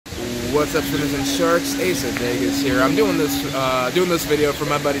What's up, swimmers and sharks? Ace of Vegas here. I'm doing this video for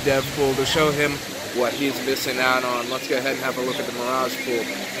my buddy Dev Pool to show him what he's missing out on. Let's go ahead and have a look at the Mirage Pool.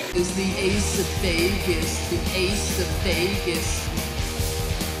 Is the Ace of Vegas, the Ace of Vegas.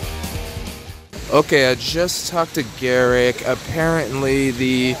 Okay, I just talked to Garrick. Apparently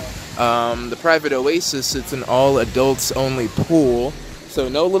the private Oasis, it's an all adults only pool. So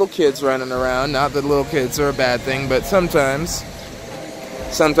no little kids running around. Not that little kids are a bad thing, but sometimes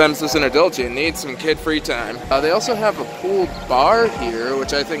as an adult you need some kid-free time. They also have a pool bar here,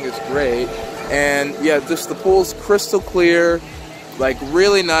 which I think is great. And yeah, just the pool's crystal clear, like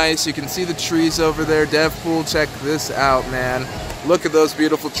really nice. You can see the trees over there. Dev Pool, check this out, man. Look at those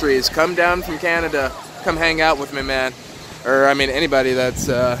beautiful trees. Come down from Canada, come hang out with me, man. Or I mean anybody that's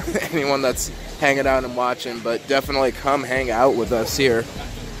anyone that's hanging out and watching, but definitely come hang out with us here.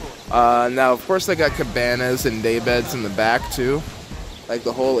 Now of course they got cabanas and day beds in the back too, like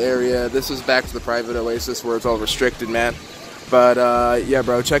the whole area. This is back to the private Oasis where it's all restricted, man. But yeah,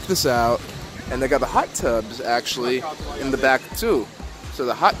 bro, check this out. And they got the hot tubs actually in the back too. So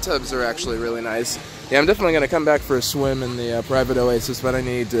the hot tubs are actually really nice. Yeah, I'm definitely gonna come back for a swim in the private Oasis, but I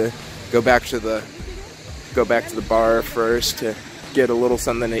need to go back to the bar first to get a little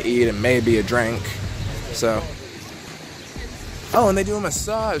something to eat and maybe a drink. So, oh, and they do a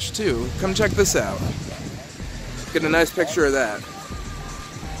massage too. Come check this out. Get a nice picture of that.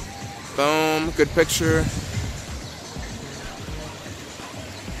 Boom, good picture.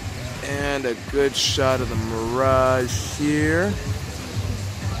 And a good shot of the Mirage here.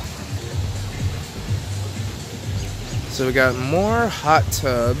 So we got more hot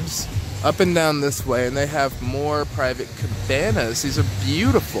tubs up and down this way, and they have more private cabanas. These are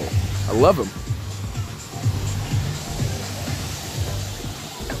beautiful. I love them.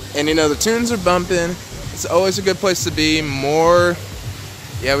 And you know, the tunes are bumping. It's always a good place to be.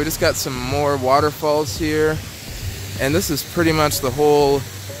 Yeah, we just got some more waterfalls here. And this is pretty much the whole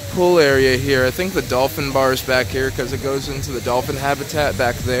pool area here. I think the dolphin bar is back here because it goes into the dolphin habitat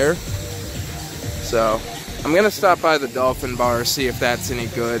back there. So I'm gonna stop by the dolphin bar, see if that's any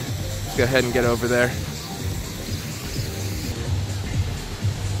good. Let's go ahead and get over there.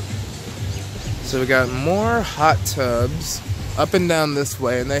 So we got more hot tubs up and down this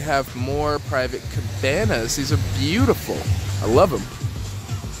way, and they have more private cabanas. These are beautiful. I love them.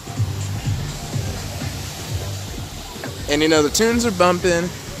 And you know, the tunes are bumping.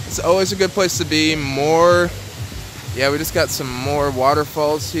 It's always a good place to be. Yeah, we just got some more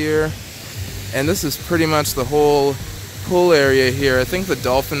waterfalls here. And this is pretty much the whole pool area here. I think the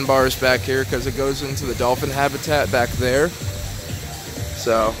dolphin bar is back here because it goes into the dolphin habitat back there.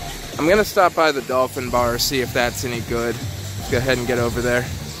 So I'm gonna stop by the dolphin bar, see if that's any good. Let's go ahead and get over there.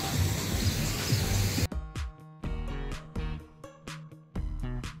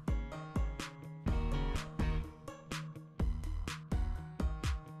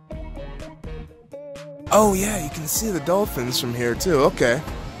 Oh yeah, you can see the dolphins from here too. Okay,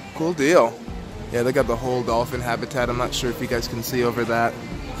 cool deal. Yeah, they got the whole dolphin habitat. I'm not sure if you guys can see over that.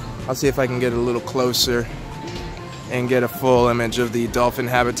 I'll see if I can get a little closer and get a full image of the dolphin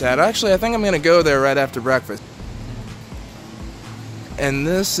habitat. Actually, I think I'm gonna go there right after breakfast. And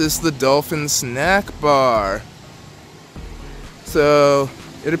this is the dolphin snack bar. So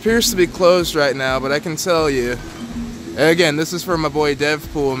it appears to be closed right now, but I can tell you, again, this is for my boy Dev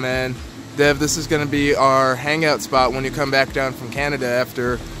Pool, man. Dev, this is gonna be our hangout spot when you come back down from Canada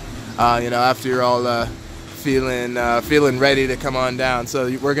after after you're all feeling ready to come on down. So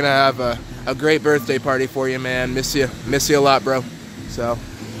we're gonna have a great birthday party for you, man. Miss you a lot, bro. So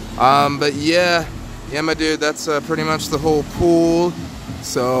but yeah, my dude, that's pretty much the whole pool.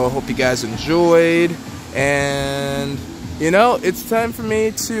 So hope you guys enjoyed, and you know, it's time for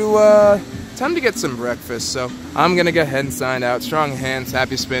me to get some breakfast. So I'm gonna go ahead and sign out. Strong hands,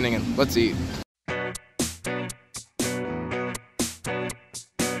 happy spinning, and let's eat.